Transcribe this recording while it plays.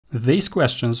These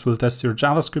questions will test your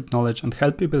JavaScript knowledge and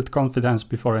help you build confidence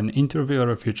before an interview or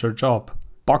a future job.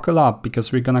 Buckle up,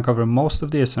 because we're gonna cover most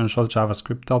of the essential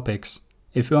JavaScript topics.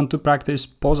 If you want to practice,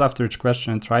 pause after each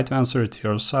question and try to answer it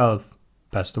yourself.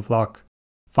 Best of luck.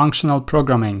 Functional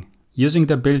programming. Using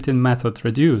the built-in method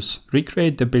reduce,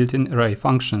 recreate the built-in array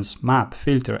functions map,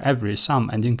 filter, every, sum,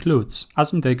 and includes,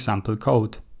 as in the example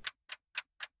code.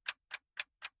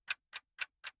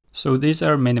 So these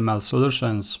are minimal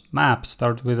solutions. Map,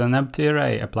 start with an empty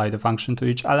array, apply the function to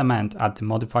each element, add the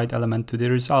modified element to the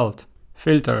result.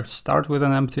 Filter, start with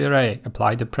an empty array,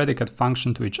 apply the predicate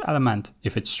function to each element.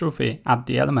 If it's truthy, add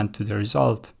the element to the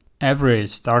result. Every,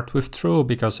 start with true,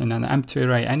 because in an empty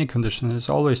array any condition is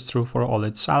always true for all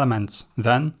its elements.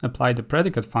 Then, apply the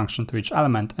predicate function to each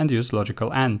element and use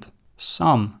logical AND.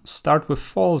 Sum, start with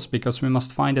false, because we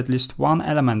must find at least one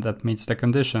element that meets the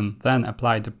condition. Then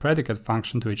apply the predicate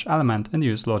function to each element and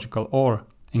use logical OR.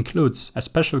 Includes, a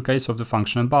special case of the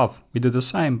function above. We do the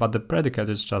same, but the predicate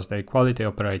is just the equality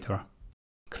operator.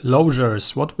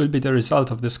 Closures, what will be the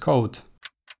result of this code?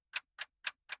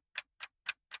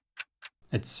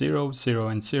 It's 0, 0,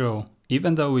 and 0.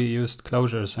 Even though we used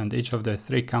closures and each of the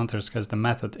three counters has the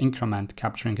method increment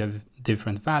capturing a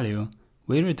different value,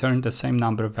 we return the same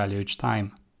number value each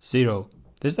time, 0.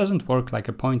 This doesn't work like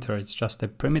a pointer, it's just a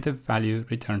primitive value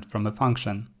returned from a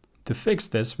function. To fix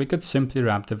this, we could simply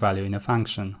wrap the value in a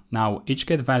function. Now each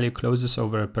getValue closes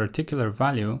over a particular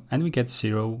value and we get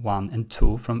 0, 1, and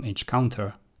 2 from each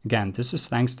counter. Again, this is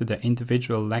thanks to the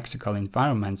individual lexical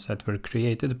environments that were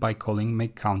created by calling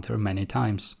makeCounter many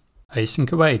times.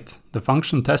 Async-await. The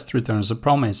function test returns a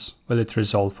promise. Will it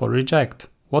resolve or reject?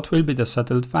 What will be the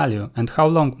settled value, and how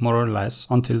long more or less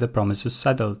until the promise is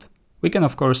settled? We can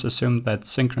of course assume that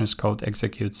synchronous code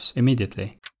executes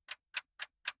immediately.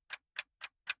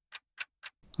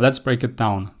 Let's break it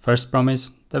down. First promise,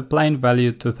 the plain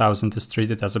value 2000 is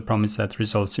treated as a promise that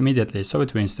resolves immediately, so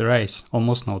it wins the race,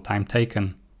 almost no time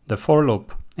taken. The for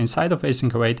loop. Inside of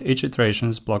async-await, each iteration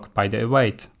is blocked by the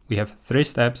await. We have 3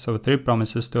 steps, so 3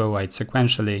 promises to await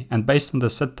sequentially, and based on the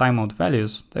set timeout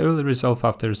values, they will resolve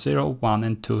after 0, 1,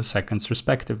 and 2 seconds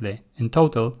respectively. In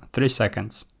total, 3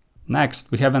 seconds. Next,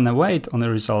 we have an await on a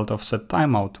result of set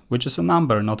timeout, which is a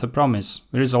number, not a promise.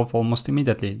 We resolve almost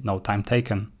immediately, no time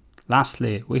taken.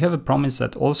 Lastly, we have a promise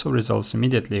that also resolves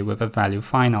immediately with a value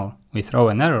final. We throw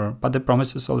an error, but the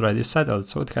promise is already settled,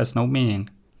 so it has no meaning.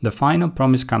 The final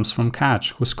promise comes from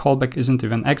catch, whose callback isn't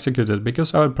even executed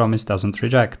because our promise doesn't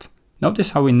reject. Notice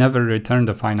how we never return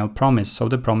the final promise, so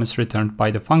the promise returned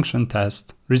by the function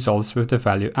test resolves with the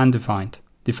value undefined.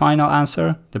 The final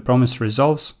answer, the promise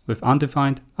resolves with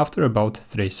undefined after about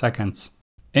 3 seconds.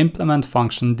 Implement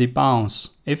function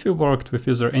Debounce. If you worked with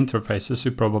user interfaces,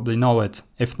 you probably know it.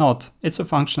 If not, it's a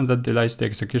function that delays the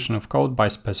execution of code by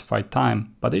specified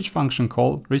time, but each function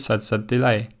call resets that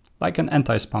delay, like an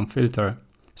anti-spam filter.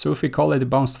 So if we call a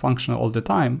debounced function all the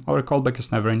time, our callback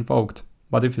is never invoked.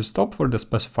 But if you stop for the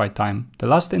specified time, the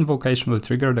last invocation will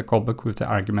trigger the callback with the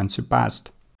arguments you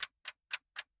passed.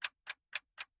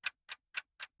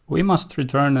 We must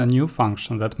return a new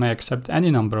function that may accept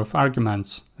any number of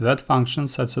arguments. That function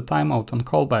sets a timeout on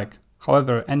callback.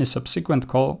 However, any subsequent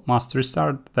call must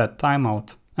restart that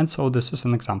timeout, and so this is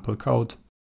an example code.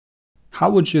 How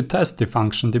would you test the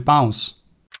function Debounce?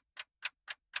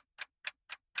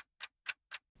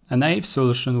 A naive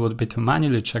solution would be to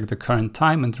manually check the current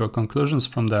time and draw conclusions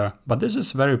from there, but this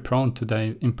is very prone to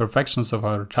the imperfections of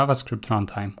our JavaScript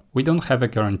runtime. We don't have a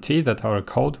guarantee that our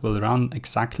code will run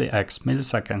exactly X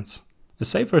milliseconds. A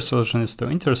safer solution is to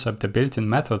intercept the built-in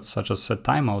methods such as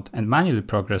setTimeout and manually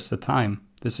progress the time.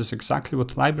 This is exactly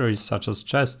what libraries such as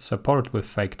Jest support with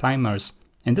fake timers.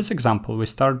 In this example, we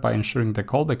start by ensuring the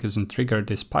callback isn't triggered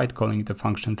despite calling the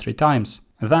function 3 times.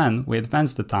 Then we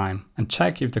advance the time and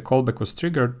check if the callback was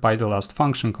triggered by the last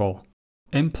function call.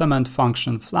 Implement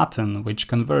function Flatten, which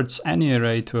converts any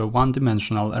array to a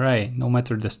one-dimensional array, no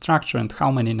matter the structure and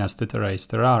how many nested arrays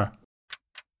there are.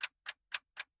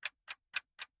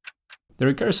 The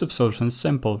recursive solution is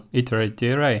simple. Iterate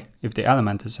the array. If the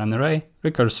element is an array,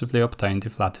 recursively obtain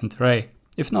the flattened array.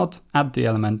 If not, add the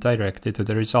element directly to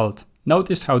the result.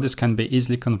 Notice how this can be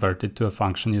easily converted to a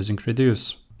function using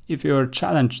reduce. If you are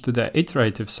challenged to the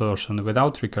iterative solution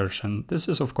without recursion, this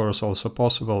is of course also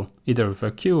possible, either with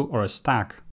a queue or a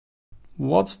stack.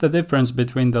 What's the difference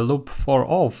between the loop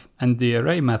forOf and the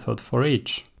array method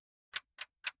forEach?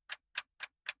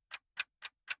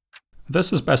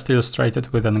 This is best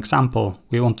illustrated with an example.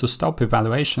 We want to stop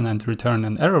evaluation and return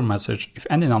an error message if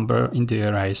any number in the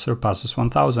array surpasses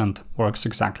 1000, works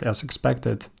exactly as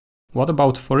expected. What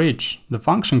about for each? The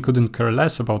function couldn't care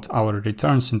less about our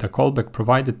returns in the callback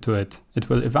provided to it. It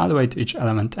will evaluate each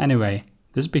element anyway.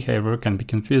 This behavior can be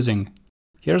confusing.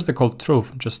 Here's the cold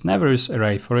truth, just never use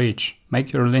Array.forEach.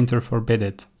 Make your linter forbid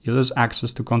it. You lose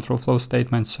access to control flow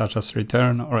statements such as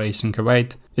return or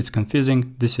async-await. It's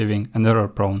confusing, deceiving, and error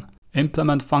prone.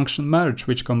 Implement function merge,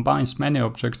 which combines many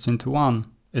objects into one.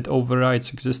 It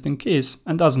overrides existing keys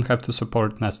and doesn't have to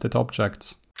support nested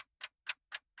objects.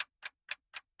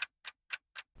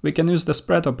 We can use the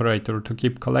spread operator to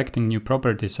keep collecting new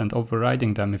properties and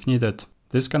overriding them if needed.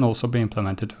 This can also be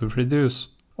implemented with reduce.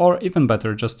 Or even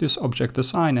better, just use object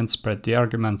assign and spread the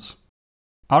arguments.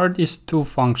 Are these two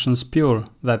functions pure?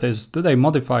 That is, do they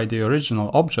modify the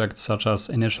original object such as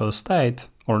initial state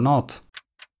or not?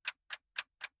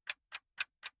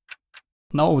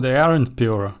 No, they aren't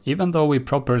pure. Even though we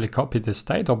properly copy the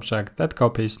state object, that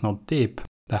copy is not deep.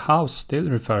 The house still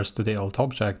refers to the old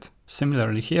object.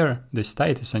 Similarly here, the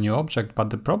state is a new object, but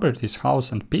the properties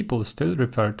house and people still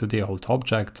refer to the old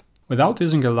object. Without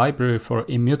using a library for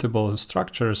immutable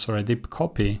structures or a deep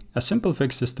copy, a simple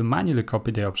fix is to manually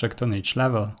copy the object on each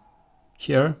level.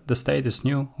 Here, the state is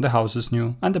new, the house is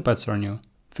new, and the pets are new.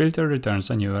 Filter returns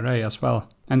a new array as well.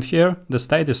 And here, the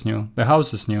state is new, the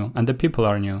house is new, and the people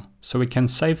are new, so we can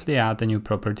safely add a new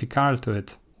property Carl to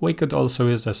it. We could also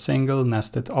use a single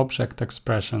nested object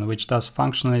expression, which does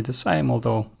functionally the same,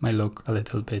 although may look a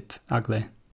little bit ugly.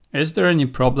 Is there any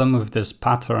problem with this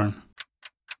pattern?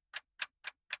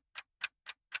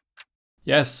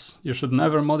 Yes, you should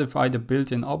never modify the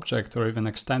built-in object or even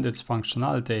extend its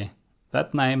functionality.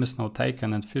 That name is now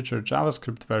taken and future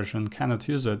JavaScript version cannot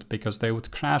use it because they would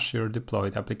crash your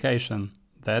deployed application.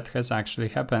 That has actually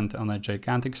happened on a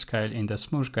gigantic scale in the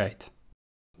Smooshgate.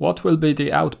 What will be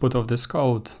the output of this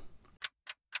code?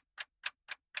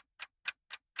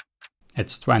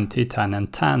 It's 20, 10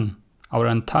 and 10. Our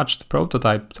untouched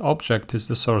prototyped object is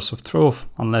the source of truth,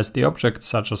 unless the object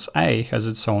such as A has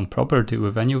its own property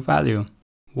with a new value.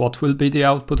 What will be the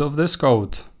output of this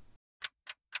code?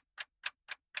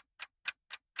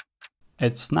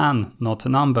 It's none, not a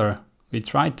number. We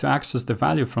tried to access the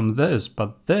value from this,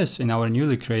 but this in our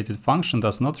newly created function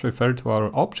does not refer to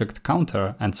our object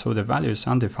counter, and so the value is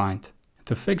undefined.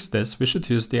 To fix this, we should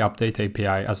use the update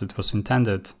API as it was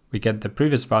intended. We get the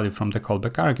previous value from the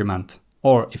callback argument.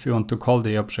 Or if you want to call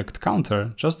the object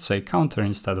counter, just say counter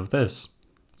instead of this.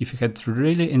 If you had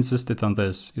really insisted on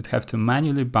this, you'd have to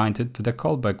manually bind it to the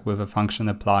callback with a function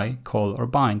apply, call or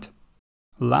bind.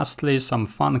 Lastly, some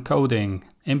fun coding.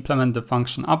 Implement the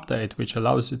function update, which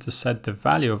allows you to set the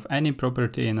value of any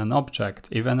property in an object,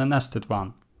 even a nested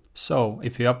one. So,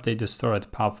 if you update the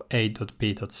stored path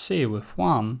a.b.c with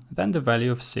 1, then the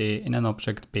value of c in an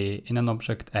object b in an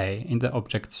object a in the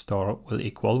object store will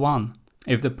equal 1.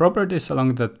 If the properties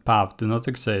along that path do not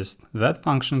exist, that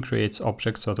function creates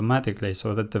objects automatically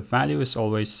so that the value is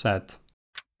always set.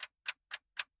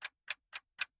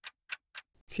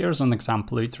 Here's an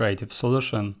example iterative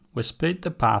solution. We split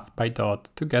the path by dot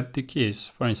to get the keys,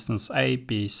 for instance A,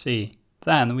 B, C.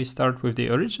 Then we start with the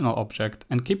original object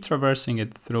and keep traversing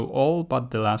it through all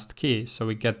but the last key, so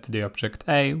we get to the object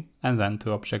A and then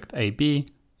to object AB.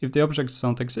 If the objects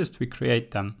don't exist, we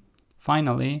create them.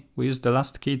 Finally, we use the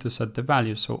last key to set the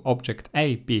value, so object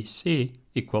A, B, C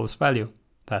equals value.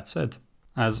 That's it.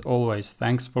 As always,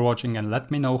 thanks for watching and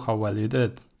let me know how well you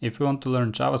did. If you want to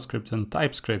learn JavaScript and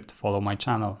TypeScript, follow my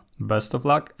channel. Best of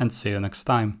luck and see you next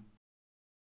time.